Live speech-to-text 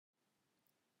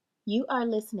You are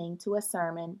listening to a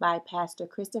sermon by Pastor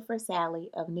Christopher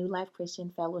Sally of New Life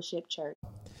Christian Fellowship Church.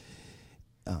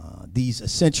 These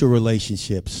essential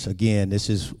relationships, again, this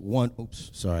is one,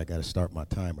 I got to start my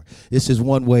timer. This is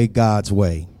one way, God's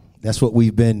way. That's what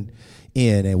we've been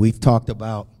in, and we've talked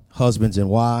about husbands and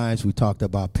wives. We talked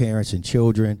about parents and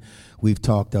children. We've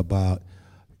talked about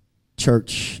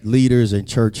church leaders and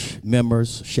church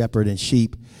members, shepherd and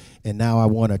sheep. And now I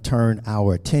want to turn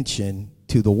our attention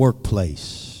to the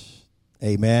workplace.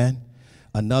 Amen.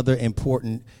 Another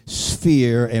important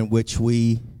sphere in which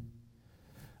we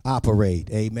operate.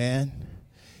 Amen.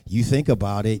 You think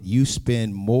about it, you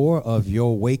spend more of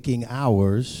your waking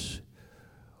hours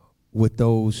with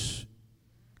those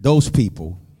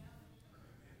people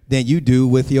than you do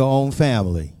with your own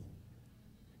family.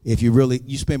 If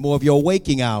you spend more of your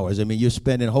waking hours. I mean, you're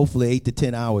spending hopefully 8 to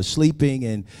 10 hours sleeping,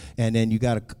 and then you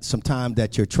got some time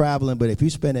that you're traveling. But if you're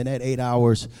spending that 8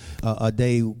 hours a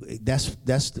day, that's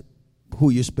who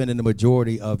you're spending the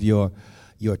majority of your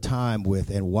time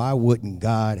with. And why wouldn't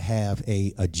God have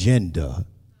a agenda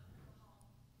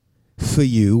for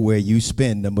you where you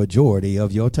spend the majority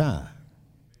of your time?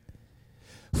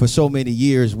 For so many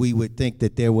years, we would think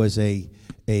that there was a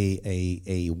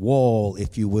wall,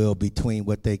 if you will, between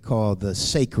what they call the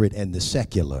sacred and the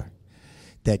secular.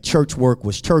 That church work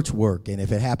was church work, and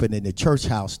if it happened in the church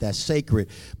house, that's sacred.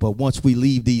 But once we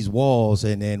leave these walls,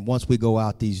 and then once we go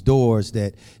out these doors,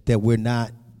 that we're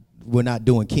not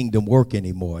doing kingdom work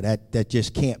anymore. That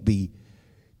just can't be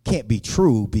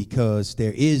true, because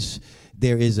there is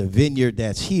a vineyard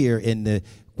that's here in the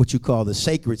what you call the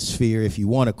sacred sphere, if you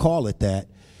want to call it that.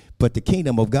 But the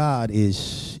kingdom of God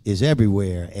is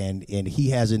everywhere, and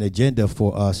he has an agenda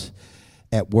for us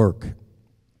at work.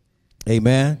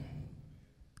 Amen.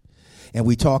 And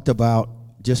we talked about,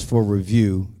 just for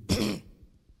review,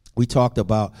 we talked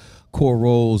about core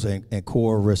roles and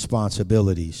core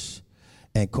responsibilities.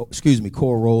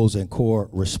 Core roles and core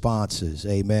responses.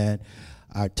 Amen.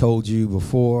 I told you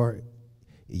before,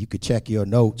 you could check your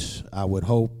notes. I would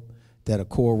hope that a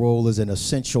core role is an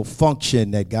essential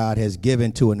function that God has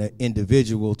given to an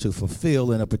individual to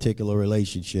fulfill in a particular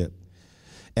relationship.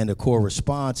 And the core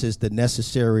response is the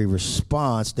necessary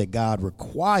response that God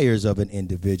requires of an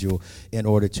individual in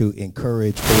order to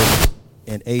encourage or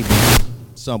enable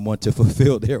someone to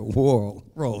fulfill their role.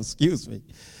 Excuse me.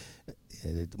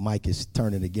 The mic is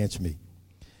turning against me.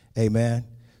 Amen.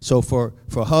 So for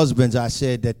husbands, I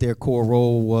said that their core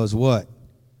role was what?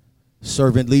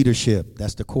 Servant leadership.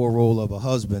 That's the core role of a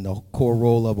husband. The core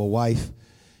role of a wife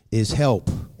is help.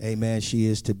 Amen. She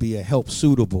is to be a help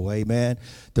suitable. Amen.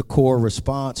 The core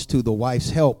response to the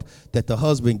wife's help that the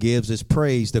husband gives is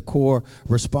praise. The core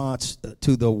response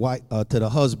to the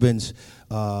husband's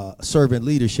servant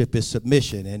leadership is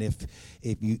submission. And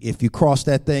if you cross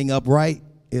that thing up right,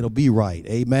 it'll be right.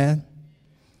 Amen.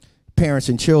 Parents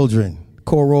and children.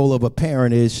 Core role of a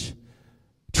parent is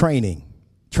training.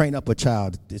 Train up a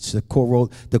child. It's the core role.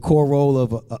 The core role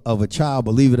of a child,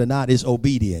 believe it or not, is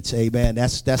obedience. Amen.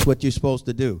 That's what you're supposed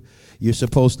to do. You're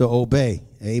supposed to obey.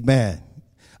 Amen.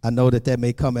 I know that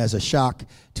may come as a shock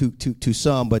to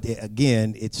some, but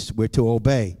again, we're to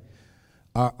obey.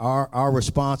 Our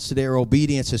response to their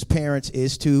obedience as parents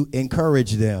is to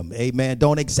encourage them. Amen.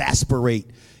 Don't exasperate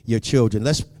your children.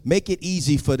 Let's make it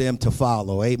easy for them to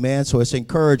follow. Amen. So it's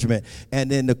encouragement. And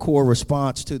then the core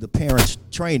response to the parents'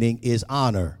 training is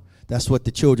honor. That's what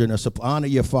the children are supposed to honor.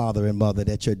 Your father and mother,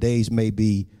 that your days may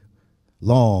be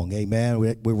long. Amen.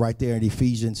 We're right there in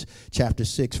Ephesians chapter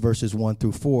 6, verses 1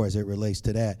 through 4 as it relates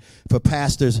to that. For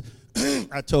pastors,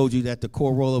 I told you that the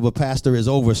core role of a pastor is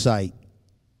oversight.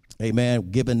 Amen.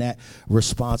 Given that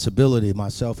responsibility,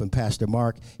 myself and Pastor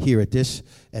Mark here at this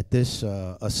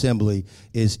assembly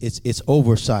it's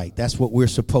oversight. That's what we're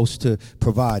supposed to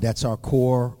provide. That's our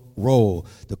core role.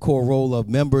 The core role of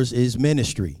members is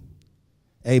ministry.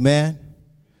 Amen.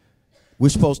 We're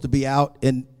supposed to be out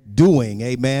and doing.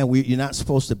 Amen. You're not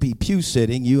supposed to be pew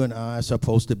sitting. You and I are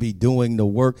supposed to be doing the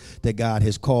work that God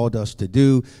has called us to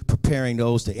do, preparing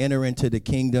those to enter into the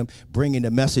kingdom, bringing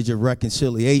the message of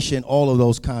reconciliation, all of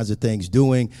those kinds of things,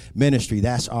 doing ministry.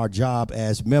 That's our job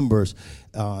as members.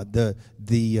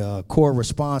 The core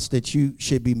response that you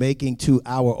should be making to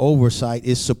our oversight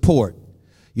is support.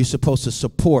 You're supposed to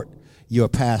support your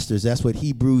pastors. That's what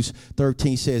Hebrews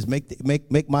 13 says.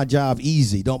 Make my job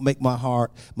easy. Don't make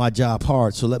my job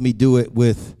hard. So let me do it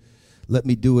with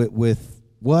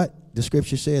what the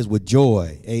scripture says, with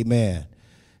joy. Amen.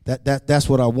 That's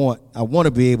what I want. I want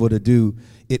to be able to do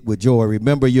it with joy.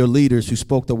 Remember your leaders who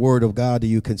spoke the word of God. Do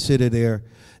you consider their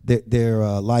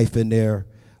life and their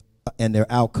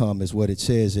outcome, is what it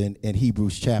says in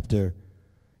Hebrews chapter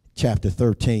chapter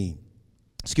 13.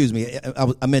 Excuse me,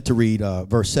 I meant to read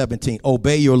verse 17.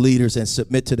 Obey your leaders and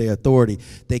submit to their authority.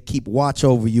 They keep watch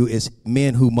over you as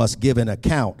men who must give an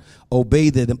account. Obey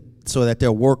them so that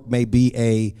their work may be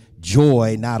a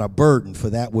joy, not a burden, for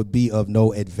that would be of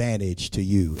no advantage to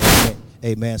you. Amen.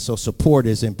 Amen. So support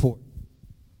is important.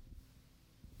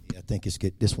 Yeah, I think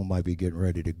this one might be getting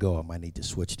ready to go. I might need to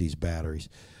switch these batteries.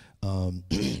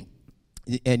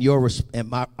 And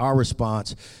our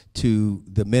response to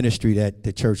the ministry that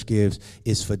the church gives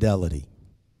is fidelity.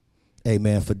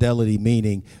 Amen. Fidelity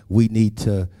meaning we need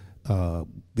to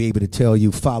be able to tell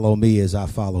you, follow me as I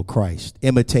follow Christ.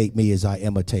 Imitate me as I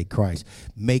imitate Christ.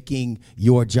 Making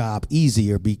your job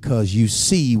easier because you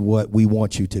see what we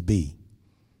want you to be.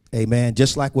 Amen.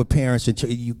 Just like with parents,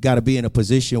 you got to be in a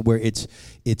position where it's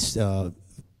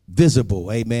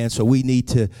visible. Amen. So we need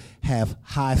to have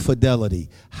high fidelity,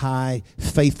 high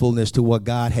faithfulness to what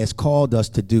God has called us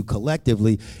to do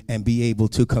collectively and be able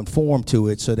to conform to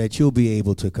it so that you'll be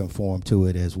able to conform to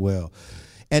it as well.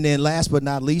 And then last but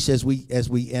not least, this is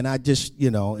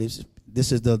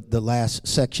the last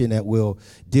section that we'll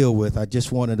deal with. I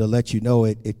just wanted to let you know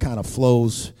it kind of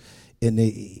flows in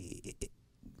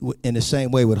the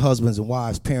same way with husbands and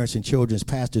wives, parents and children,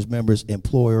 pastors, members,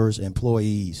 employers,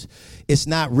 employees. It's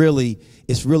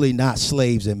really not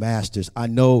slaves and masters. I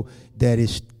know that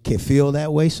it can feel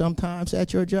that way sometimes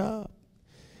at your job.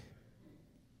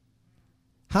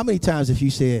 How many times have you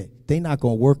said, they're not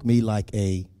going to work me like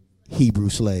a Hebrew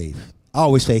slave? I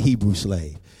always say Hebrew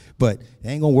slave, but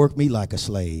they ain't going to work me like a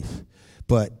slave.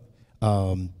 But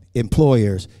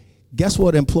employers, guess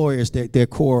what employers, their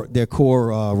core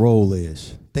role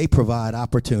is? They provide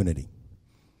opportunity.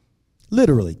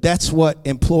 Literally, that's what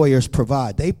employers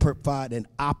provide. They provide an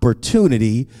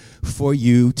opportunity for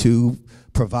you to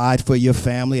provide for your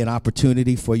family, an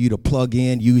opportunity for you to plug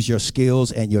in, use your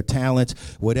skills and your talents,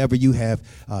 whatever you have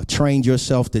trained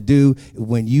yourself to do.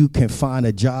 When you can find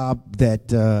a job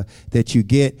that you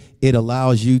get, it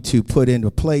allows you to put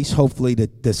into place, hopefully,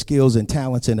 the skills and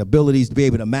talents and abilities to be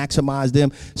able to maximize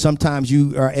them. Sometimes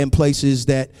you are in places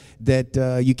that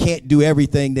you can't do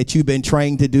everything that you've been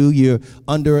trained to do. You're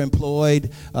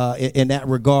underemployed in that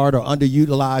regard or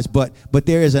underutilized, but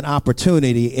there is an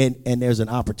opportunity, and there's an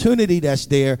opportunity that's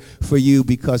there for you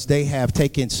because they have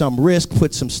taken some risk,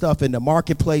 put some stuff in the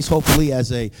marketplace, hopefully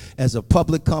as a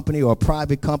public company or a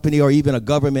private company or even a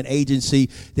government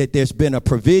agency, that there's been a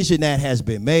provision that has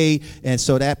been made. And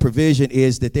so that provision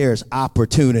is that there's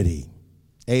opportunity.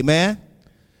 Amen.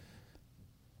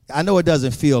 I know it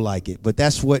doesn't feel like it, but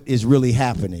that's what is really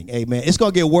happening. Amen. It's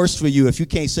going to get worse for you if you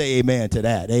can't say amen to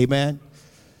that. Amen.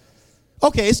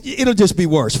 Okay, it'll just be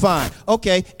worse. Fine.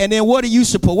 Okay, and then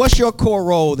what's your core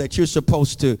role that you're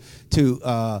supposed to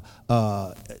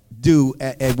do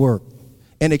at work?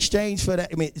 In exchange for that,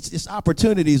 I mean, it's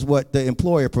opportunities what the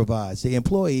employer provides. The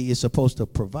employee is supposed to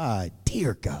provide,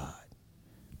 dear God,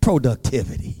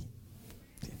 productivity.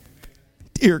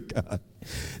 Dear God.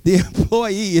 The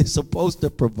employee is supposed to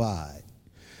provide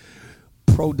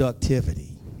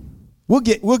productivity. We'll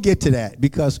get to that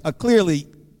because clearly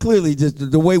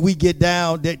just the way we get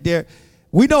down there,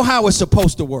 we know how it's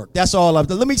supposed to work. That's all I've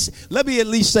done. Let me at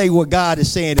least say what God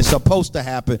is saying is supposed to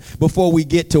happen before we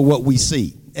get to what we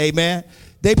see. Amen.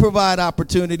 They provide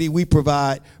opportunity, we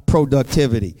provide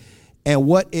productivity. And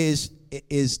what is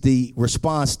the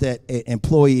response that an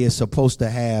employee is supposed to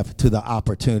have to the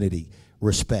opportunity?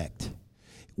 Respect.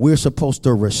 We're supposed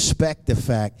to respect the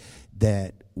fact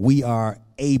that we are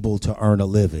able to earn a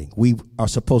living. We are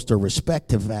supposed to respect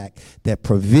the fact that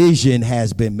provision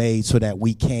has been made so that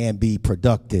we can be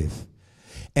productive.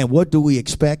 And what do we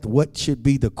expect? What should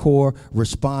be the core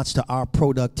response to our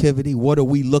productivity? What are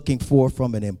we looking for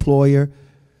from an employer?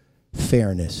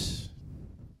 Fairness.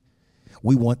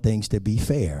 We want things to be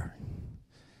fair.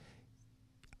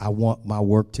 I want my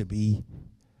work to be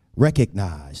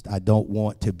recognized. I don't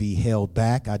want to be held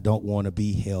back. I don't want to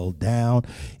be held down.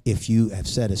 If you have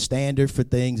set a standard for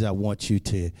things, I want you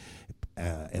to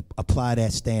apply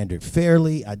that standard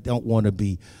fairly. I don't want to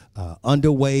be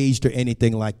underwaged or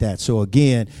anything like that. So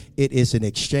again, it is an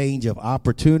exchange of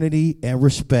opportunity and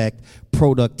respect,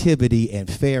 productivity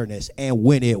and fairness. And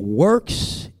when it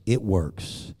works, it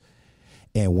works.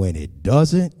 And when it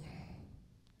doesn't,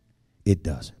 it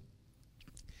doesn't.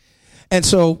 And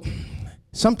so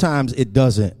sometimes it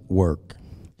doesn't work.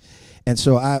 And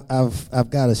so I've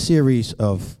got a series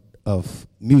of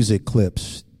music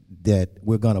clips that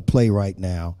we're going to play right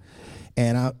now.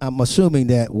 And I'm assuming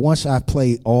that once I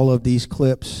play all of these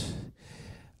clips,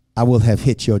 I will have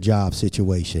hit your job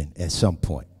situation at some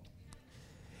point.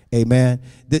 Amen.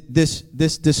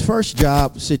 This first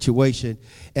job situation,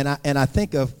 and I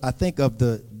think of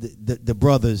the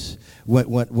brothers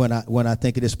when I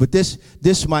think of this. But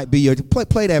this might be your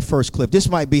play that first clip. This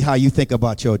might be how you think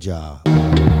about your job.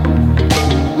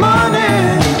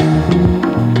 Money,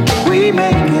 we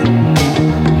make it.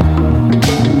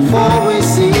 Before we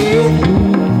see it,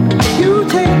 you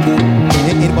take it.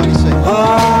 Anybody say?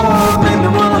 Oh, make me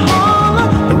wanna holler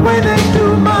the way they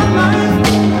do my life.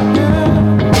 Yeah.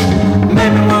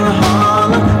 Make me wanna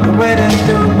holler the way they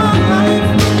do my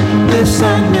life. This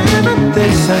ain't living,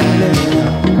 this ain't living.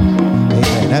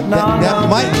 Amen. That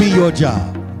might be your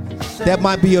job. That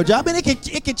might be your job, and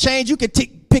it can change. You can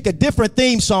pick a different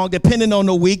theme song depending on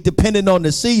the week, depending on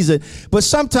the season. But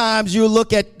sometimes you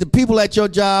look at the people at your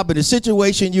job and the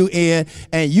situation you in,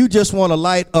 and you just want to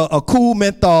light a cool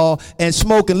menthol and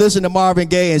smoke and listen to Marvin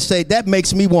Gaye and say, that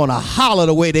makes me want to holler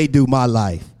the way they do my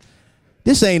life.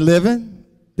 This ain't living.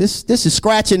 This is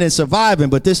scratching and surviving,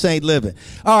 but this ain't living.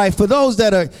 All right, for those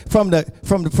that are from the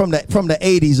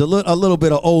 80s, a little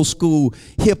bit of old school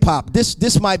hip hop,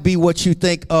 this might be what you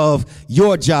think of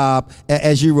your job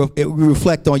as you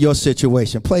reflect on your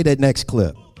situation. Play that next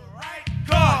clip.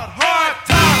 God, hard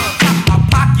times, my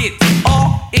pocket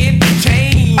all in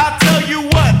change. I tell you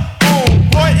what, oh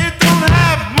boy, it don't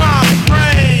have my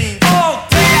brain. All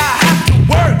day I have to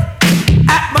work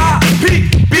at my peak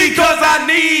because I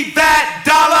need that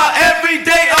dollar every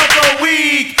day of the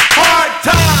week. Hard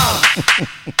times.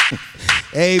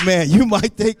 Amen. You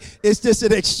might think it's just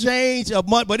an exchange of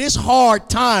money, but it's hard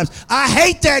times. I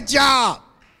hate that job.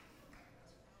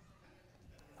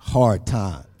 Hard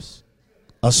times.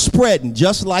 A spreading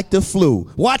just like the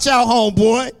flu. Watch out,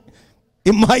 homeboy.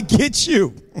 It might get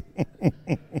you.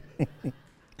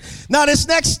 Now, this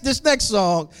next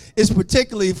song is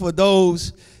particularly for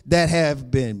those that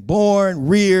have been born,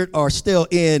 reared, or still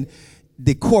in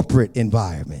the corporate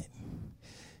environment.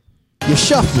 You're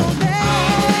shuffling.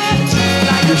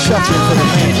 You're shuffling for the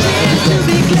man.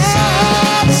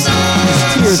 It's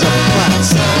tears of a clown.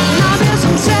 Now there's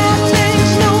some sad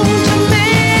things known to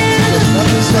man,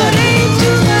 but ain't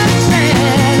too much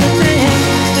sad thing.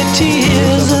 The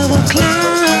tears of a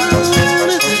clown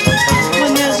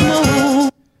when there's no.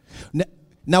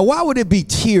 Now, why would it be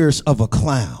tears of a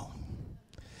clown?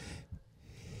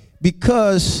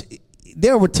 Because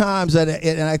there were times that,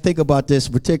 and I think about this,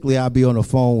 particularly I'll be on the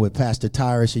phone with Pastor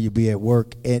Tyrus or you'll be at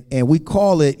work, and we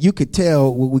call it, you could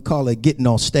tell, we call it getting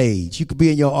on stage. You could be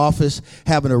in your office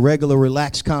having a regular,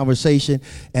 relaxed conversation,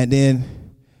 and then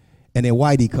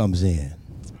Whitey comes in.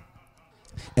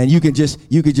 And you could just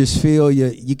feel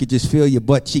your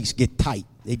butt cheeks get tight.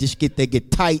 They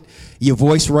get tight. Your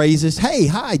voice raises. Hey,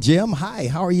 hi, Jim. Hi,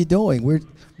 how are you doing?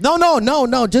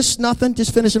 No, just nothing.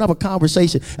 Just finishing up a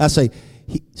conversation. I say,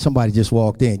 somebody just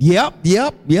walked in.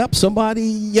 Yep. Somebody.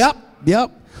 Yep.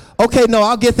 Okay, no,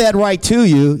 I'll get that right to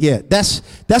you. Yeah, that's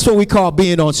what we call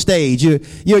being on stage.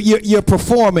 You're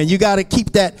performing. You got to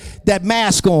keep that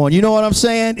mask on. You know what I'm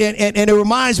saying? And it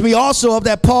reminds me also of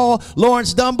that Paul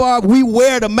Laurence Dunbar. We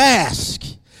wear the mask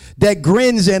that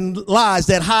grins and lies,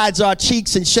 that hides our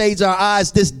cheeks and shades our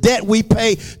eyes. This debt we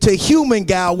pay to human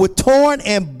guile. With torn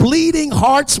and bleeding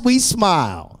hearts we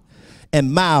smile,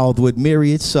 and mouthed with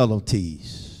myriad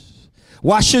subtleties.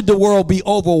 Why should the world be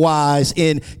overwise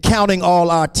in counting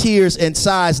all our tears and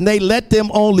sighs? Nay, let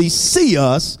them only see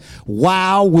us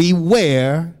while we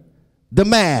wear the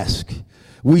mask.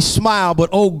 We smile, but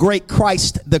oh great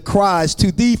Christ, the cries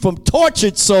to thee from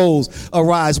tortured souls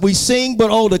arise. We sing,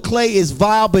 but oh the clay is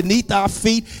vile beneath our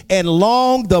feet, and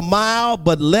long the mile,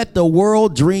 but let the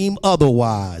world dream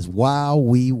otherwise while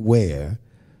we wear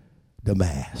the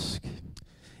mask.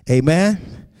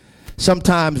 Amen.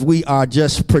 Sometimes we are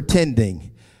just pretending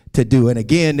to do, and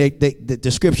again,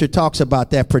 the scripture talks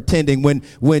about that pretending. When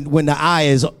the eye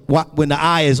is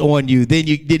on you, then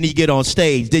you get on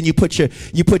stage, then you put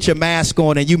your mask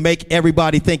on, and you make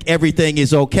everybody think everything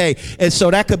is okay. And so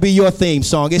that could be your theme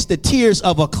song. It's the tears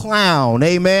of a clown.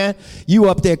 Amen. You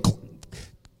up there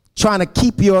trying to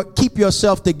keep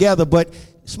yourself together, but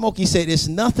Smokey said it's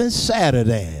nothing sadder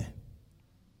than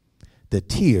the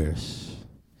tears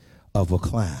of a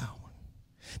clown.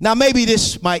 Now, maybe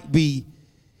this might be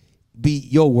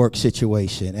your work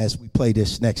situation as we play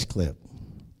this next clip.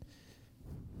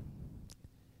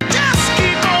 Just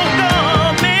keep on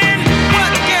coming.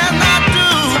 What can I do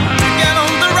to get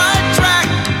on the right track?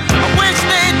 I wish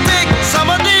they'd take some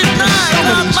of these knives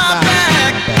off my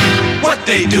back. What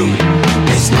they do?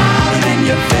 They smile in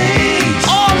your face.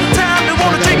 All the time they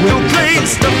want to take your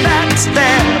place. The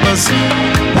backstabbers.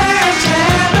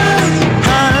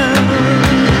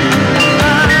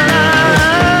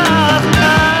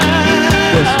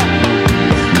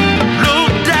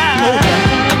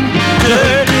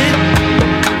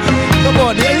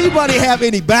 Anybody have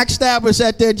any backstabbers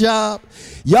at their job?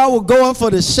 Y'all were going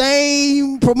for the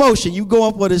same promotion. You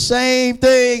going for the same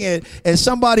thing, and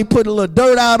somebody put a little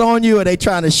dirt out on you, and they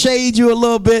trying to shade you a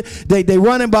little bit. They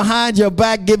running behind your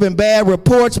back, giving bad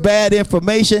reports, bad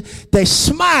information. They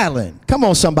smiling. Come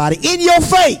on, somebody, in your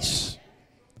face.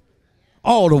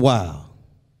 All the while.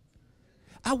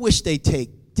 I wish they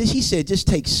he said, just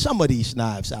take some of these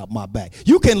knives out my back.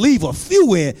 You can leave a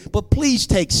few in, but please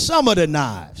take some of the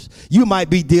knives. You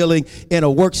might be dealing in a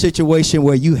work situation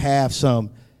where you have some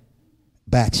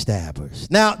backstabbers.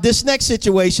 Now, this next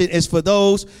situation is for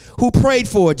those who prayed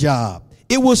for a job.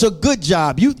 It was a good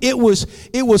job. It was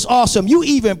awesome. You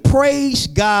even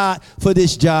praised God for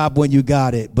this job when you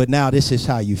got it, but now this is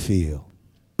how you feel.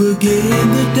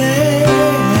 Again the day,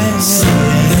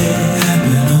 something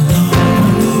happened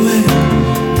along the way.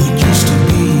 What used to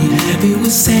be happy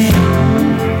was sad.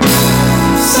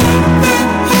 Something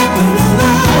happened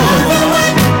along the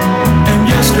way, and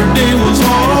yesterday was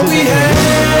all we had.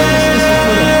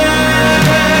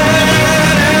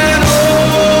 And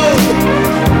oh,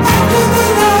 after the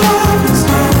love is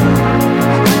gone, I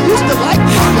used to like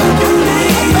this job. I thought it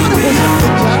was a good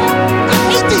job. I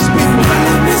hate these people.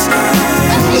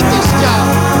 I hate this job.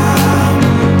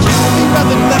 Kill me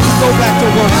rather than let me go back to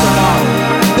work tomorrow.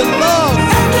 The love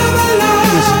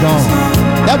is gone.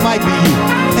 That might be you.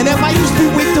 And that might just be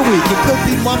week to week. It could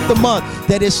be month to month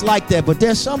that it's like that. But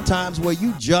there's some times where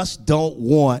you just don't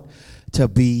want to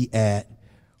be at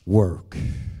work.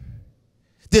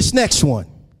 This next one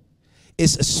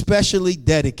is especially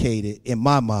dedicated, in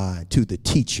my mind, to the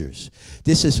teachers.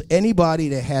 This is anybody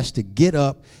that has to get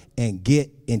up and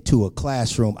get into a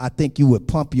classroom. I think you would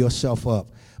pump yourself up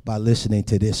by listening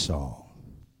to this song.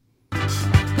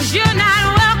 'Cause you're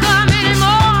not welcome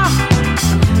anymore.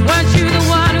 Weren't you the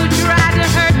one who tried to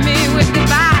hurt me with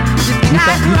goodbye? You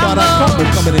thought I crumbled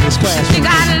coming in this classroom. You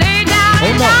gotta lay down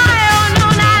and die. Oh, no,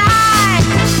 not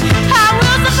I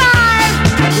will survive.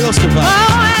 We'll survive.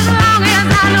 Oh, as long as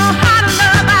I know how to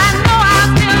love, I know I'm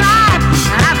still alive.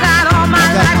 I've got all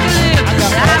my life to live.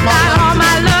 I've got all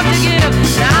my love to give.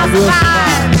 I'll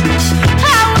survive.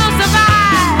 I will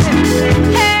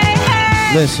survive. Hey,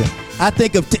 hey. Listen, I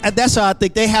think that's how I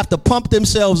think they have to pump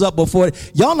themselves up before.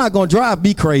 Y'all not going to drive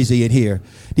me crazy in here.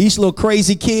 These little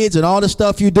crazy kids and all the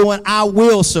stuff you're doing, I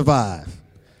will survive.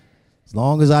 As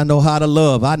long as I know how to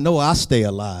love, I know I stay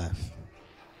alive.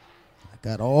 I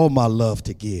got all my love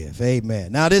to give.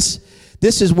 Amen. Now this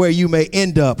is where you may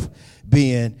end up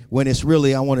being when it's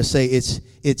really, I want to say it's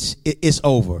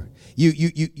over.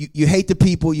 You hate the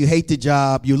people, you hate the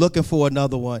job, you're looking for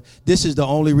another one. This is the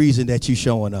only reason that you're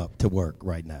showing up to work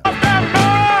right now.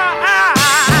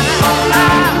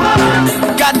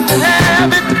 got to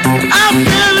have it. I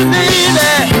really need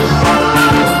it.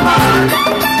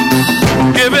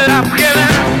 Give it up, give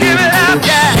it up, give it up,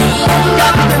 yeah.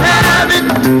 Got to have it.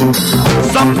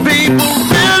 Some people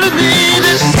really need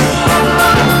it.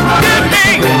 Give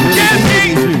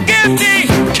me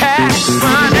cash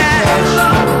money.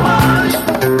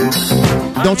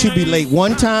 Don't you be late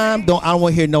one time. I don't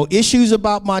want to hear no issues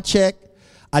about my check.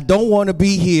 I don't want to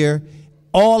be here.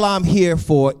 All I'm here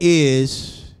for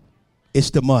is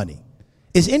the money.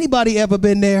 Is anybody ever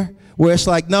been there where it's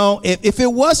like, no, if it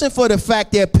wasn't for the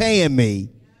fact they're paying me,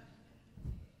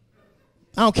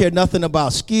 I don't care nothing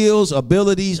about skills,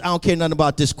 abilities. I don't care nothing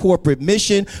about this corporate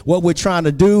mission, what we're trying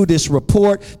to do, this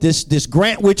report, this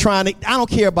grant we're trying to, I don't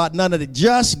care about none of it.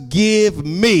 Just give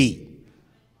me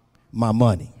my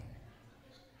money.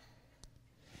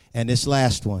 And this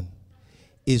last one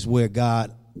is where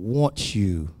God wants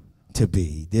you to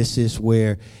be. This is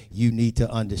where you need to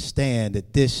understand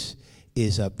that there's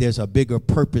a bigger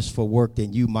purpose for work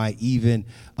than you might even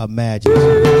imagine. When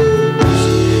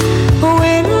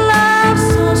love's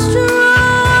so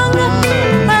strong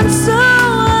and so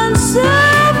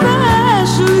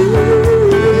unselfishly,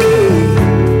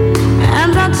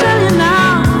 and I tell you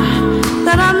now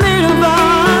that I made a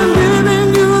vow,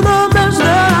 giving you the best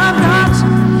that I've got,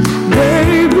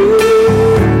 baby.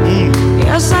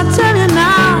 Yes, I tell you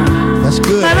now. That's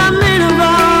good. That I made a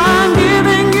vow, I'm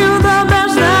giving you the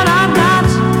best that I've got,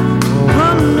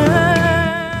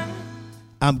 honey.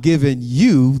 I'm giving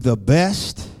you the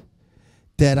best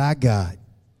that I got.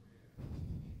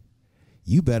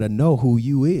 You better know who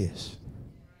you is.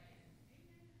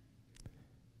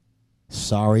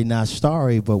 Sorry, not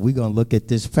sorry, but we're going to look at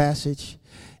this passage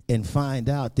and find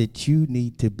out that you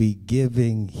need to be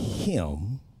giving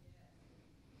him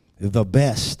the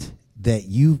best that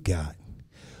you've got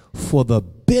for the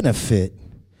benefit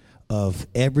of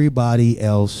everybody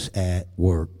else at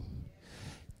work.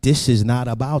 This is not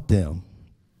about them.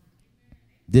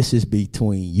 This is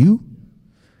between you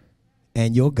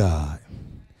and your God.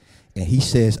 And he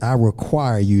says, I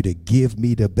require you to give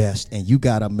me the best. And you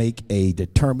got to make a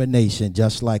determination,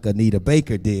 just like Anita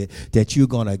Baker did, that you're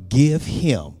going to give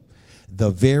him the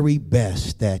very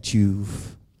best that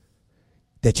you've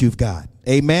got.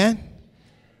 Amen?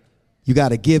 You got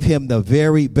to give him the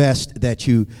very best that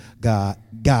you got.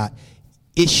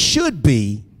 It should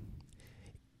be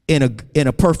in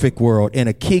a perfect world, in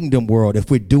a kingdom world,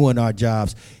 if we're doing our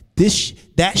jobs.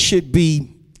 That should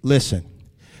be, listen,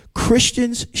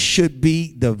 Christians should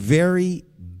be the very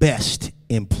best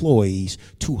employees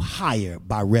to hire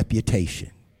by reputation.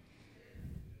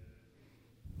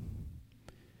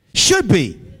 Should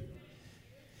be.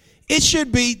 It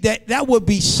should be that would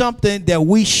be something that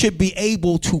we should be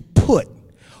able to put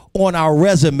on our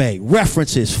resume.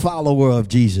 References, follower of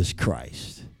Jesus Christ.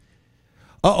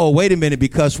 Wait a minute,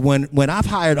 because when I've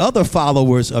hired other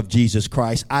followers of Jesus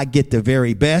Christ, I get the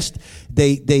very best.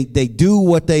 They do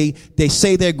what they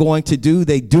say they're going to do.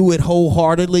 They do it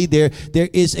wholeheartedly. There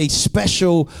is a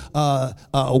special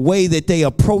way that they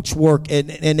approach work and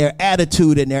their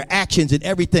attitude and their actions and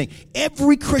everything.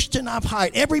 Every Christian I've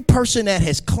hired, every person that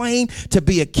has claimed to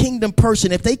be a kingdom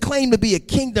person, if they claim to be a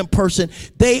kingdom person,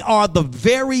 they are the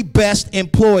very best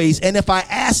employees. And if I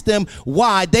ask them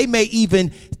why, they may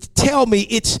even tell me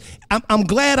I'm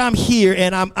glad I'm here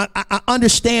and I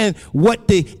understand what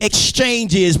the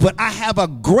exchange is, but I have a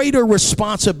greater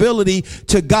responsibility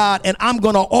to God, and I'm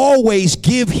going to always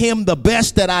give him the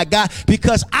best that I got,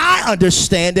 because I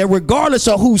understand that regardless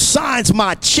of who signs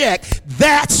my check,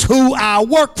 that's who I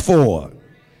work for.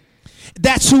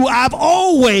 That's who I've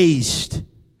always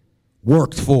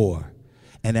worked for,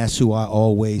 and that's who I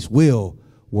always will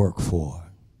work for.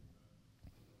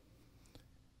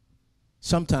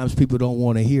 Sometimes people don't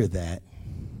want to hear that.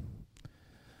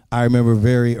 I remember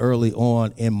very early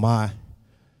on in my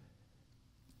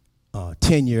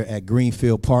tenure at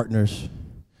Greenfield Partners,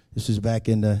 this is back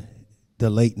in the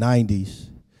late 90s,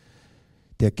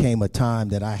 there came a time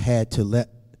that I had to let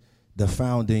the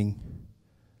founding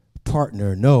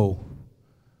partner know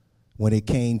when it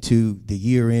came to the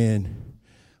year-end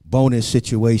bonus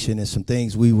situation and some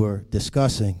things we were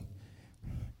discussing.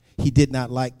 He did not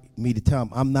like me to tell him,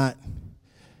 I'm not.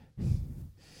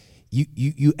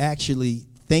 You actually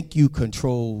think you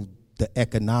control the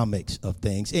economics of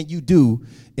things, and you do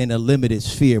in a limited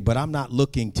sphere, but I'm not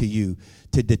looking to you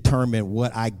to determine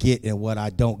what I get and what I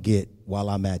don't get while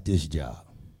I'm at this job.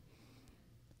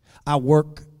 I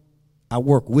work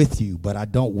with you, but I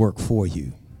don't work for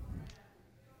you.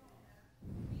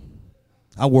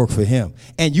 I work for him.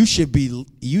 And you should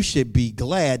be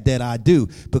glad that I do,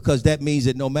 because that means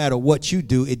that no matter what you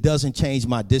do, it doesn't change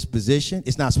my disposition.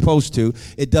 It's not supposed to.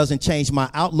 It doesn't change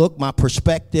my outlook, my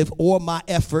perspective, or my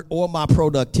effort, or my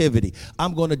productivity.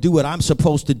 I'm going to do what I'm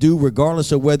supposed to do,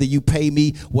 regardless of whether you pay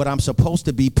me what I'm supposed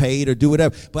to be paid or do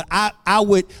whatever. But I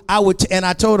would, and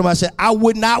I told him, I said, I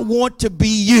would not want to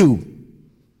be you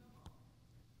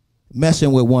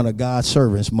messing with one of God's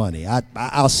servants' money.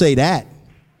 I'll say that.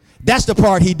 That's the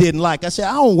part he didn't like. I said,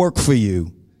 I don't work for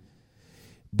you.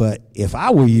 But if I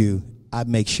were you, I'd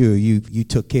make sure you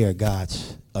took care of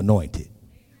God's anointed.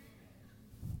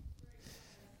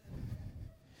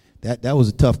 That was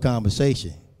a tough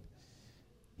conversation.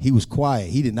 He was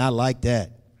quiet. He did not like that.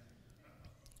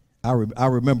 I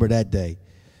remember that day.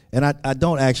 And I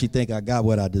don't actually think I got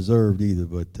what I deserved either.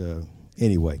 But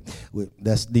anyway,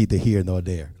 that's neither here nor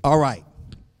there. All right.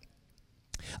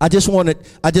 I just wanted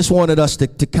us to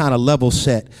kind of level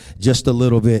set just a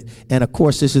little bit. And of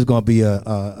course, this is going to be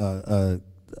a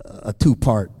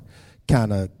two-part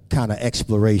kind of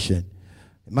exploration.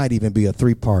 It might even be a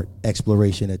three-part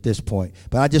exploration at this point.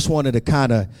 But I just wanted to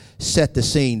kind of set the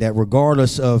scene that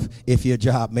regardless of if your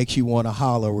job makes you want to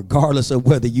holler, regardless of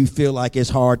whether you feel like it's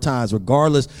hard times,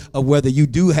 regardless of whether you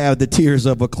do have the tears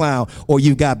of a clown, or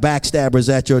you've got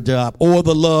backstabbers at your job, or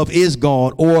the love is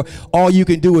gone, or all you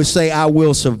can do is say, I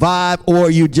will survive, or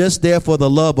you just there for the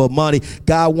love of money,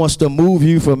 God wants to move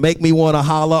you from make me want to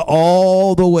holler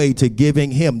all the way to giving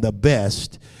him the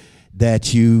best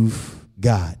that you've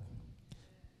got.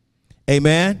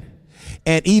 Amen.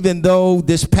 And even though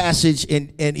this passage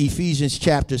in Ephesians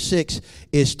chapter 6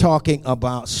 is talking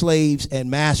about slaves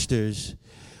and masters,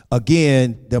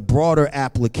 again, the broader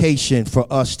application for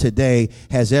us today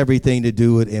has everything to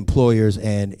do with employers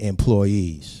and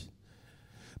employees.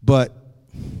 But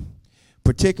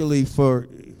particularly for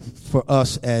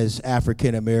us as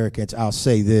African Americans, I'll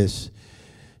say this.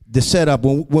 The setup,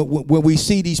 when we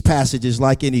see these passages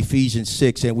like in Ephesians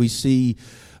 6 and we see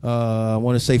I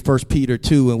want to say 1 Peter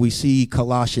 2, and we see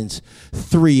Colossians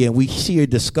 3, and we see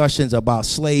discussions about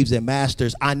slaves and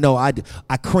masters, I know I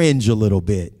cringe a little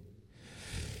bit,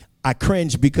 I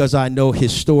cringe because I know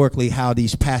historically how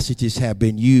these passages have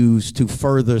been used to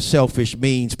further selfish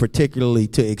means, particularly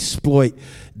to exploit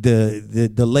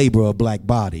the labor of black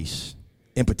bodies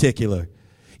in particular.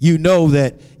 You know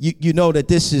that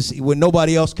this is when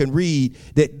nobody else can read,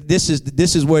 that this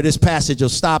is where this passage will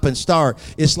stop and start.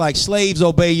 It's like slaves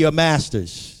obey your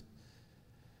masters.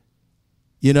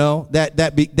 You know,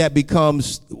 that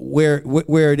becomes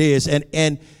where it is.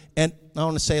 And I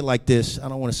want to say it like this. I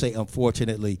don't want to say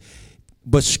unfortunately,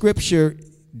 but Scripture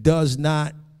does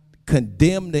not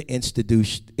condemn the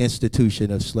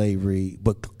institution of slavery,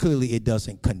 but clearly it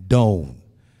doesn't condone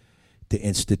the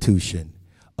institution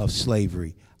of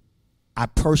slavery. I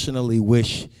personally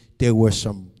wish there were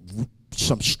some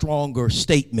stronger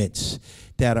statements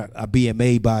that are being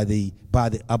made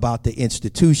about the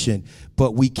institution,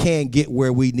 but we can get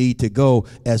where we need to go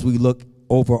as we look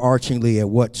overarchingly at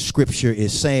what Scripture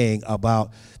is saying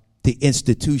about the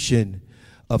institution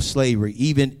of slavery.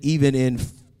 Even in,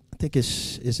 I think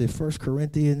is it 1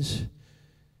 Corinthians?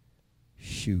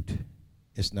 Shoot,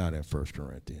 it's not in 1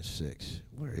 Corinthians 6.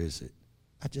 Where is it?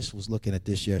 I just was looking at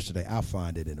this yesterday. I'll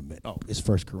find it in a minute. Oh, it's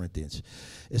 1 Corinthians.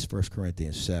 It's 1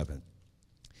 Corinthians 7.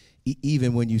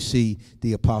 Even when you see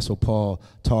the Apostle Paul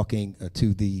talking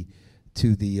to the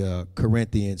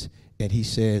Corinthians, and he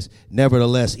says,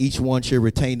 nevertheless, each one should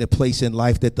retain the place in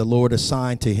life that the Lord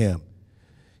assigned to him.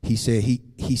 He said,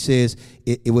 he says,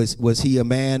 was he a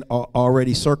man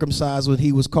already circumcised when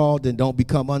he was called? Then don't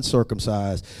become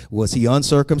uncircumcised. Was he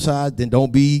uncircumcised? Then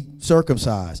don't be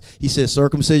circumcised. He says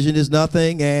circumcision is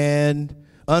nothing and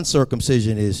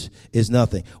uncircumcision is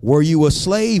nothing. Were you a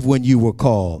slave when you were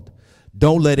called?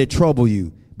 Don't let it trouble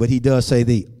you. But he does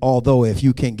say although if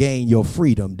you can gain your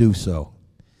freedom, do so.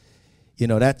 You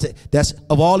know, that's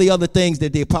of all the other things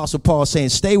that the Apostle Paul is saying,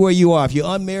 stay where you are. If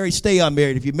you're unmarried, stay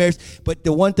unmarried. If you're married, but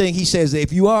the one thing he says,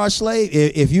 if you are a slave,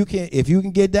 if you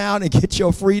can get down and get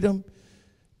your freedom,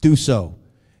 do so.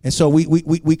 And so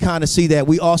we kind of see that.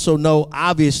 We also know,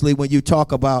 obviously, when you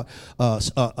talk about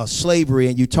slavery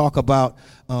and you talk about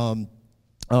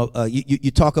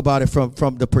you talk about it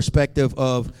from the perspective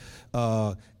of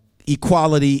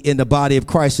equality in the body of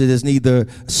Christ. It is neither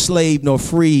slave nor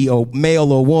free, or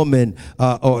male or woman,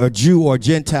 or Jew or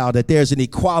Gentile, that there's an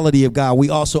equality of God. We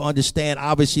also understand,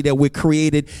 obviously, that we're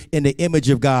created in the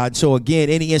image of God. So again,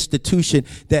 any institution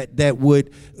that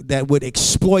would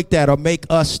exploit that or make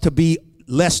us to be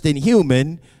less than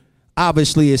human,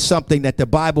 obviously is something that the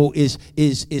Bible is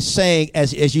saying,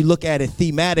 as you look at it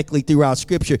thematically throughout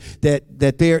Scripture,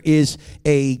 that there is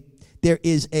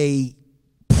a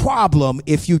problem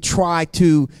if you try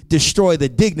to destroy the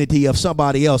dignity of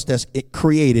somebody else that's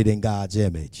created in God's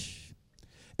image.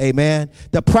 Amen.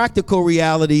 The practical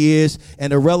reality is,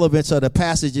 and the relevance of the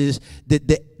passages, that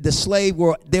the slave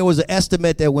world, there was an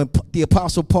estimate that when the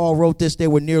Apostle Paul wrote this, there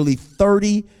were nearly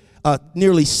 60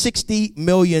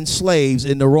 million slaves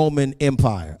in the Roman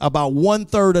Empire. About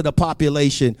 1/3 of the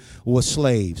population was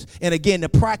slaves. And again, the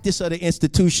practice of the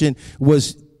institution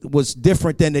was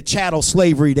different than the chattel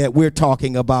slavery that we're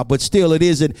talking about, but still it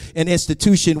is an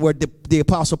institution where the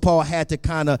Apostle Paul had to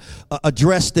kind of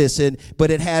address this,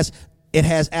 but it has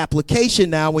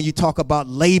application now when you talk about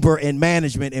labor and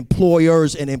management,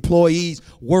 employers and employees,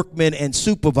 workmen and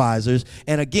supervisors.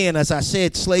 And again, as I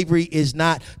said, slavery is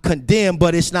not condemned,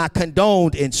 but it's not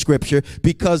condoned in Scripture,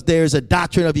 because there's a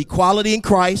doctrine of equality in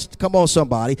Christ. Come on,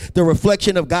 somebody. The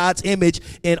reflection of God's image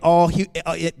in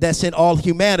that's in all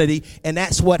humanity, and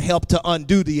that's what helped to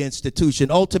undo the institution.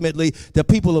 Ultimately, the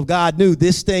people of God knew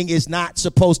this thing is not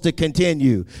supposed to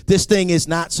continue. This thing is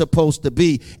not supposed to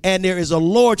be. And there is a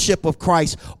lordship of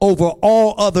Christ over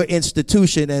all other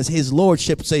institution, as his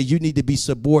lordship says you need to be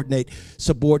subordinate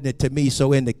to me.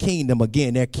 So in the kingdom,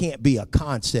 again, there can't be a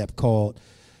concept called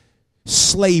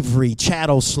slavery,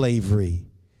 chattel slavery,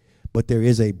 but there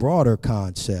is a broader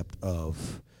concept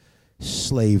of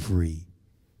slavery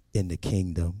in the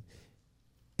kingdom,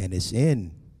 and it's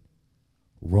in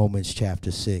Romans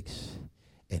chapter 6.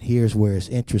 And here's where it's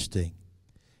interesting,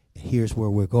 and here's where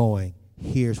we're going,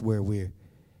 here's where we're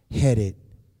headed.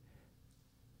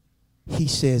 He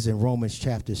says in Romans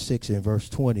chapter 6 and verse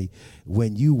 20,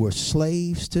 when you were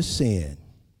slaves to sin,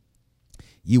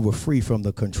 you were free from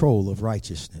the control of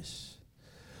righteousness.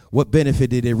 What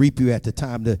benefit did it reap you at the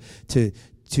time to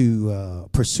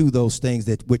pursue those things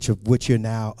of which you're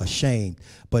now ashamed?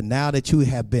 But now that you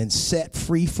have been set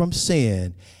free from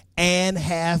sin and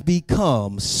have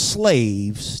become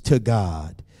slaves to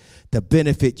God, the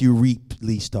benefit you reap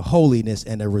leads to holiness,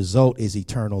 and the result is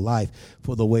eternal life.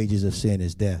 For the wages of sin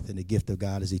is death, and the gift of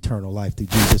God is eternal life through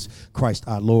Jesus Christ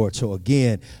our Lord. So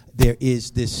again, there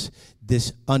is this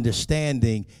this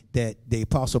understanding that the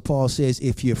Apostle Paul says,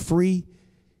 if you're free,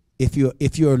 if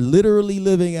you're literally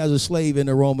living as a slave in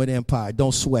the Roman Empire,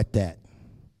 don't sweat that.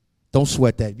 Don't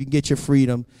sweat that. You can get your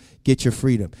freedom, get your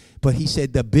freedom. But he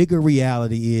said the bigger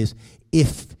reality is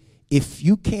if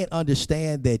you can't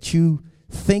understand that you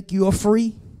think you're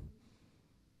free,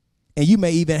 and you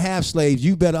may even have slaves,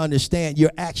 you better understand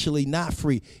you're actually not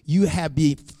free. You have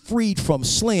been freed from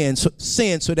sin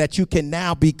so that you can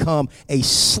now become a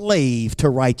slave to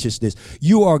righteousness.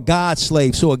 You are God's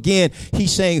slave. So again,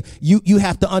 he's saying you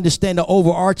have to understand the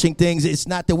overarching things. It's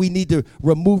not that we need to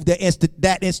remove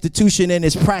that institution and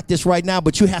its practice right now,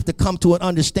 but you have to come to an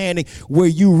understanding where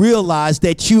you realize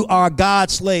that you are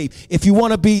God's slave. If you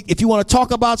want to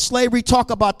talk about slavery,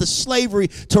 talk about the slavery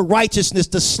to righteousness,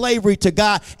 the slavery to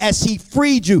God as he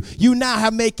freed you. You now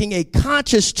are making a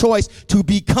conscious choice to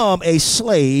become a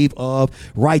slave of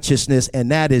righteousness, and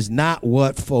that is not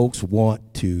what folks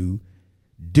want to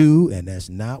do, and that's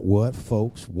not what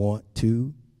folks want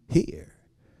to hear.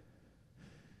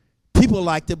 People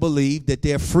like to believe that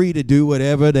they're free to do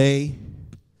whatever they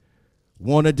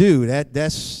want to do.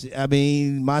 That's I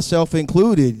mean, myself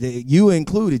included, you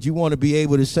included. You want to be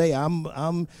able to say,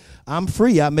 I'm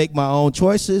free. I make my own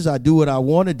choices. I do what I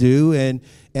want to do, and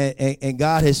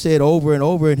God has said over and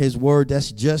over in his word,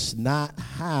 that's just not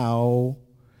how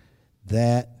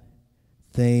that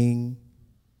thing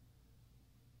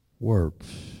works.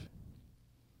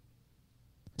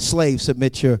 Slaves,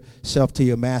 submit yourself to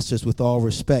your masters with all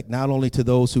respect, not only to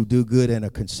those who do good and are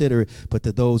considerate, but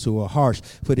to those who are harsh.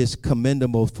 For it is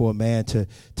commendable for a man to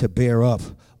bear up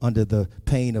under the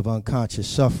pain of unconscious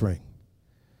suffering.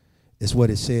 It's what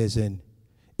it says in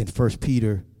 1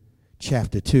 Peter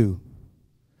chapter 2.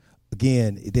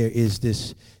 Again, there is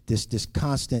this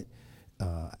constant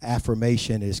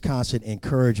affirmation, this constant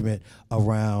encouragement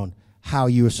around how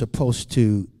you are supposed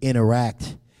to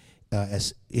interact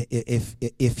as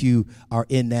if you are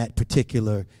in that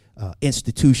particular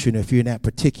institution, if you're in that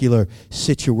particular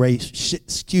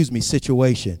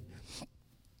situation.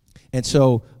 And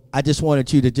so I just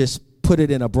wanted you to just put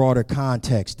it in a broader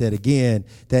context that again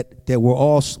that we're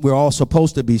all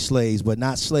supposed to be slaves, but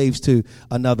not slaves to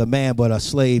another man, but a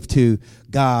slave to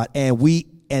God. And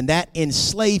that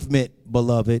enslavement,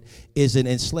 beloved, is an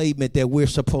enslavement that we're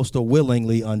supposed to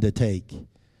willingly undertake,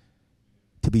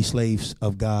 to be slaves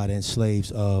of God and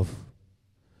slaves of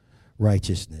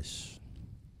righteousness.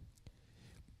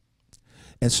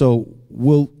 And so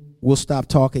we'll stop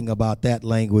talking about that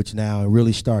language now and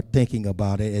really start thinking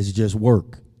about it as just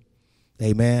work.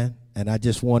 Amen. And I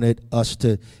just wanted us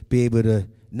to be able to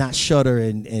not shudder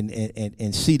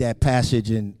and see that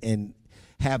passage and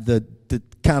have the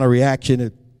kind of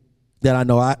reaction that I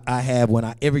know I have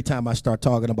when every time I start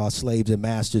talking about slaves and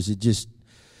masters, it just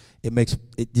makes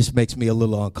me a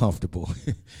little uncomfortable.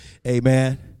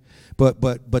 Amen.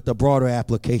 But the broader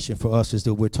application for us is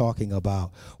that we're talking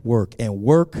about work. And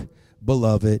work,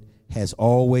 beloved, has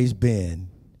always been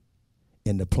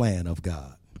in the plan of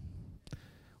God.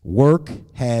 Work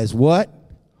has what?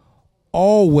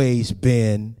 Always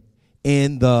been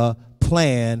in the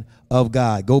plan of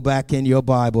God. Go back in your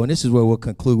Bible, and this is where we'll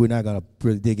conclude. We're not going to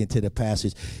really dig into the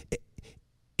passage.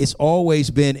 It's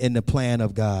always been in the plan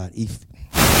of God.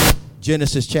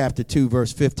 Genesis chapter 2,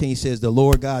 verse 15 says, the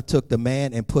Lord God took the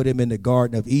man and put him in the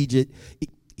Garden of the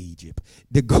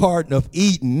Garden of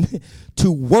Eden,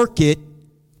 to work it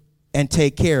and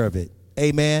take care of it.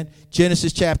 Amen.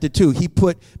 Genesis chapter 2, he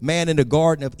put man in the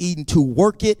Garden of Eden to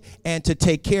work it and to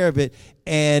take care of it.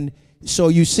 And so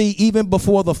you see, even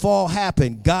before the fall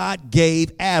happened, God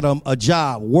gave Adam a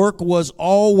job. Work was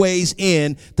always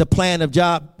in the plan of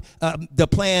God.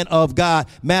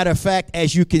 Matter of fact,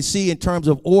 as you can see in terms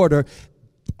of order,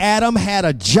 Adam had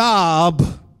a job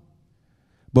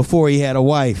before he had a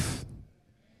wife.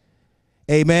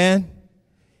 Amen.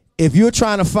 If you're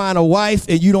trying to find a wife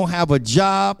and you don't have a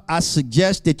job, I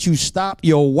suggest that you stop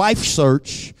your wife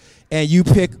search and you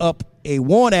pick up a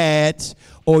want ads,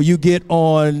 or you get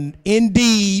on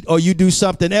Indeed, or you do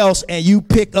something else and you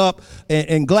pick up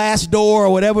in Glassdoor or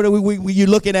whatever you're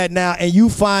looking at now, and you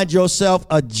find yourself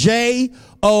a job,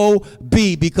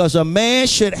 because a man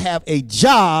should have a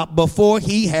job before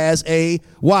he has a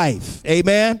wife.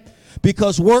 Amen.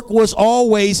 Because work was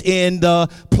always in the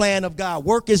plan of God.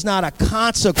 Work is not a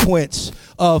consequence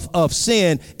of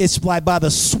sin. It's like by the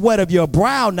sweat of your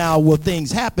brow now will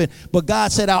things happen. But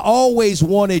God said, I always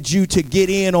wanted you to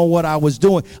get in on what I was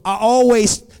doing. I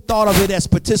always thought of it as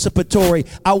participatory.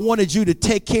 I wanted you to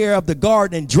take care of the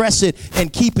garden and dress it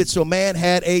and keep it so man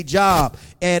had a job.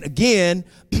 And again,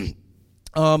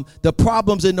 the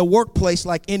problems in the workplace,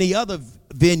 like any other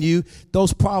venue,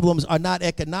 those problems are not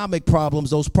economic problems.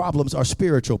 Those problems are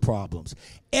spiritual problems.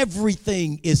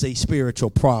 Everything is a spiritual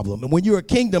problem. And when you're a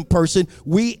kingdom person,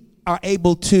 we are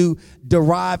able to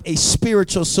derive a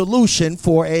spiritual solution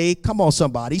for a, come on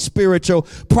somebody, spiritual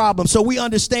problem. So we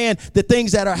understand the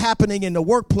things that are happening in the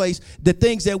workplace, the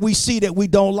things that we see that we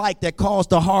don't like, that cause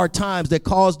the hard times, that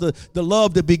cause the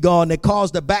love to be gone, that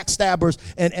cause the backstabbers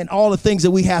and all the things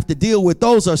that we have to deal with.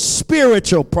 Those are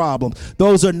spiritual problems.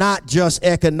 Those are not just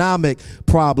economic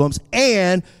problems.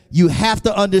 And you have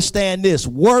to understand this: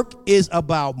 work is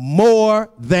about more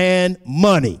than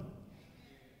money.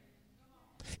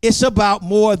 It's about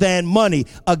more than money.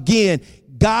 Again,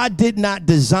 God did not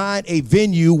design a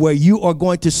venue where you are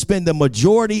going to spend the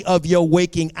majority of your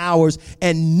waking hours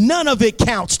and none of it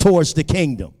counts towards the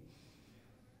kingdom.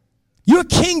 You're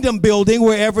kingdom building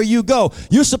wherever you go.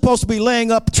 You're supposed to be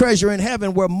laying up treasure in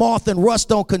heaven where moth and rust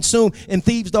don't consume and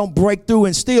thieves don't break through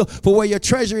and steal. For where your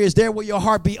treasure is, there will your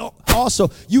heart be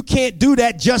also. You can't do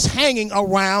that just hanging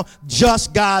around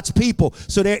just God's people.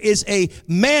 So there is a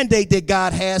mandate that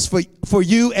God has for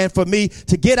you and for me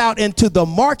to get out into the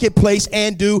marketplace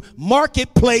and do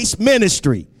marketplace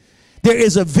ministry. There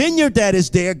is a vineyard that is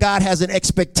there. God has an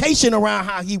expectation around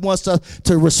how he wants us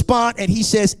to respond. And he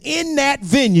says, in that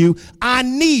venue, I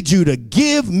need you to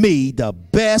give me the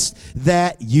best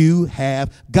that you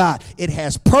have got. It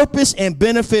has purpose and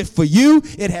benefit for you.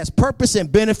 It has purpose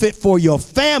and benefit for your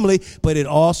family, but it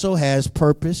also has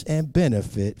purpose and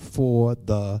benefit for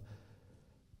the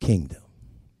kingdom.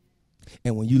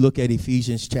 And when you look at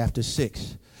Ephesians chapter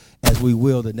 6, as we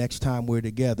will the next time we're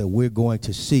together, we're going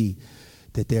to see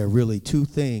that there are really two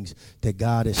things that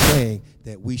God is saying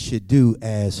that we should do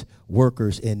as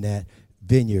workers in that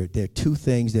vineyard. There are two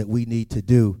things that we need to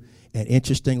do. And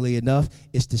interestingly enough,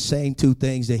 it's the same two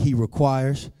things that he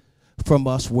requires from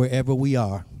us wherever we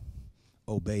are: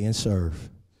 obey and serve.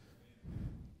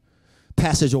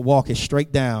 Passage will walk it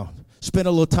straight down. Spend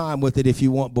a little time with it if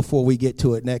you want before we get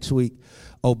to it next week.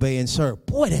 Obey and serve.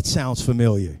 Boy, that sounds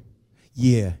familiar.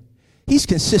 Yeah, he's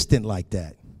consistent like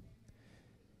that.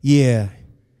 Yeah,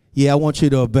 I want you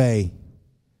to obey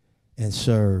and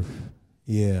serve.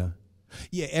 Yeah,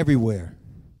 everywhere.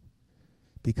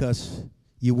 Because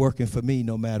you're working for me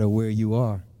no matter where you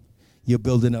are. You're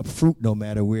building up fruit no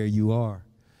matter where you are.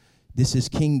 This is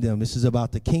kingdom. This is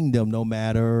about the kingdom, no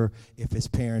matter if it's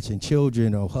parents and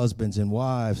children or husbands and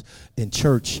wives in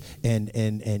church and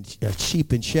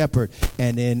sheep and shepherd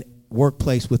and in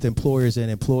workplace with employers and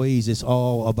employees. It's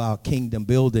all about kingdom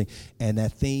building, and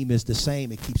that theme is the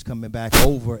same. It keeps coming back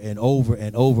over and over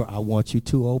and over. I want you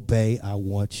to obey. I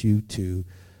want you to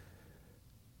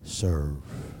serve.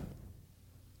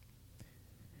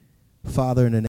 Father, in the name